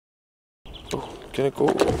Oh, can it go?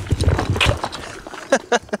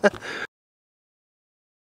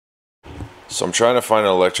 So I'm trying to find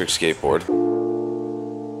an electric skateboard.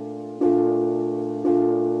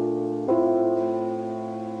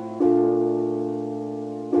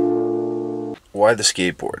 Why the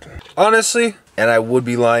skateboard? Honestly, and I would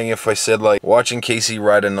be lying if I said like watching Casey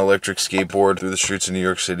ride an electric skateboard through the streets of New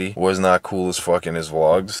York City was not cool as fuck in his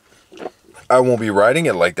vlogs. I won't be riding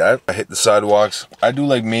it like that. I hit the sidewalks. I do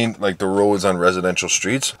like the roads on residential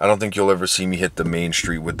streets. I don't think you'll ever see me hit the main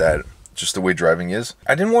street with that. Just the way driving is.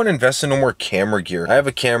 I didn't want to invest in no more camera gear. I have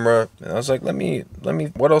a camera and I was like, let me,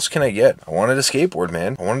 what else can I get? I wanted a skateboard,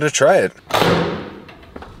 man. I wanted to try it.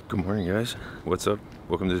 Good morning, guys. What's up?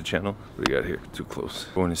 Welcome to the channel. What do we got here? Too close.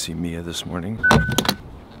 Going to see Mia this morning. Oh,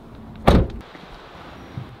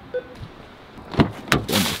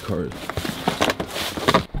 my card.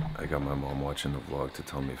 I got my mom watching the vlog to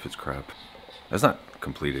tell me if it's crap. That's not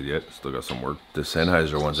completed yet. Still got some work. The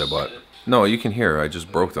Sennheiser ones I bought. No, you can hear. I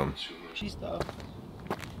just broke them.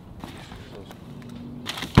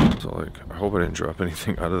 So like, I hope I didn't drop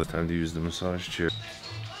anything out of the time to use the massage chair.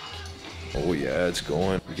 Oh yeah, it's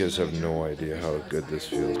going. You guys have no idea how good this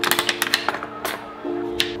feels.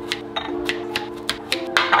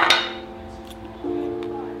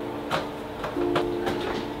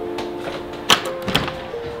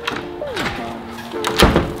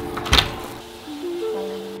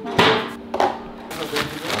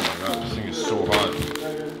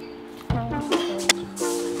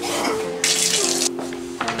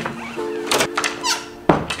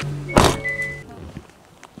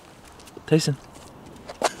 Tyson.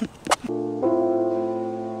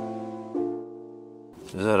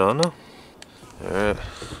 Is that on now? Alright,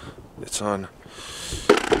 it's on.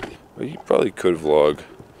 Well, you probably could vlog.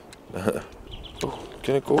 Oh,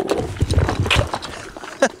 can it go?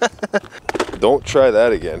 Don't try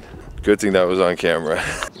that again. Good thing that was on camera.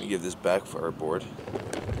 Let me give this backfire board.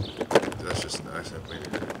 That's just nice.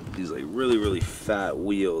 These like really fat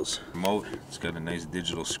wheels. Remote, it's got a nice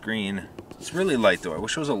digital screen. It's really light though. I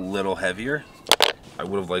wish it was a little heavier. I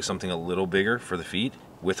would have liked something a little bigger for the feet,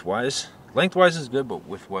 width-wise. Lengthwise is good, but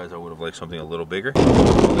width-wise I would have liked something a little bigger.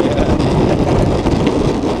 Yeah.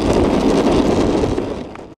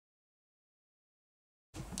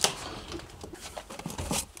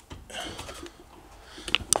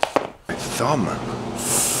 My thumb.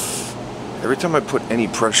 Every time I put any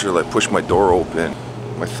pressure, like push my door open,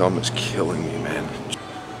 my thumb is killing me, man.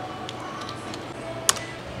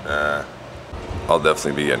 I'll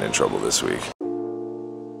definitely be getting in trouble this week.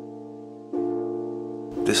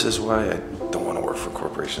 This is why I don't want to work for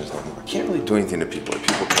corporations anymore. I can't really do anything to people. Like,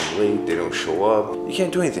 people come late, they don't show up. You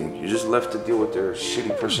can't do anything. You're just left to deal with their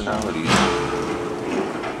shitty personalities.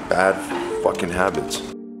 Bad fucking habits.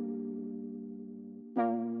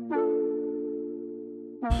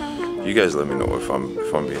 You guys let me know if I'm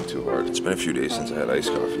being too hard. It's been a few days since I had iced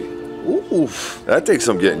coffee. Oof, that takes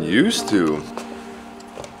some getting used to.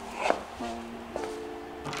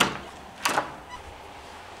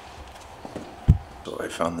 So I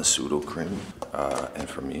found the pseudo cream, and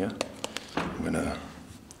for Mia, I'm gonna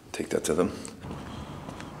take that to them.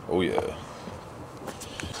 Oh yeah.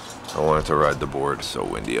 I wanted to ride the board. It's so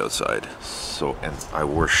windy outside. And I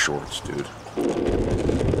wore shorts, dude.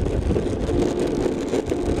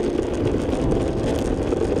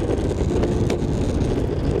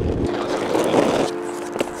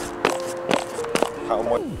 How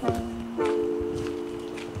much?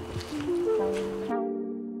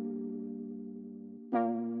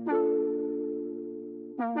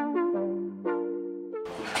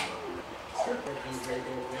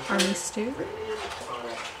 Army stew.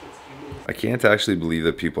 I can't actually believe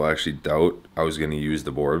that people actually doubt I was gonna use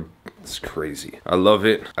the board. It's crazy. I love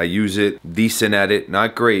it. I use it, decent at it,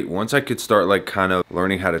 not great. Once I could start like kind of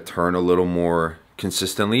learning how to turn a little more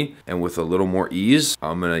consistently and with a little more ease,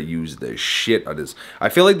 I'm gonna use the shit out of this. I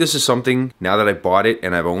feel like this is something, now that I bought it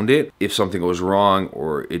and I've owned it, if something goes wrong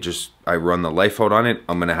or I run the life out on it,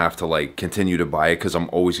 I'm gonna have to like continue to buy it because I'm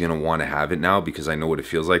always gonna want to have it now because I know what it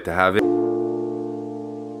feels like to have it.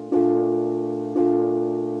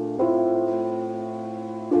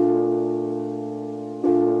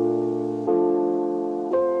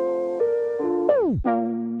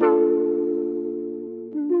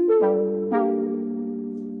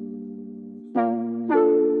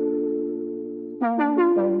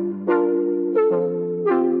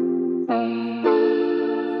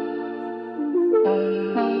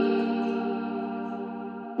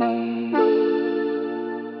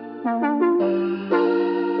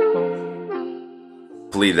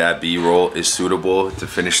 Hopefully that B-roll is suitable to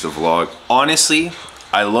finish the vlog. Honestly,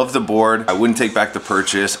 I love the board. I wouldn't take back the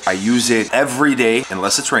purchase. I use it every day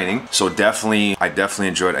unless it's raining. So I definitely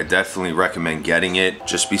enjoy it. I definitely recommend getting it.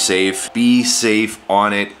 Just be safe. Be safe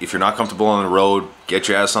on it. If you're not comfortable on the road, get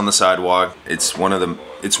your ass on the sidewalk. It's one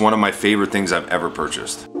of my favorite things I've ever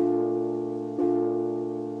purchased.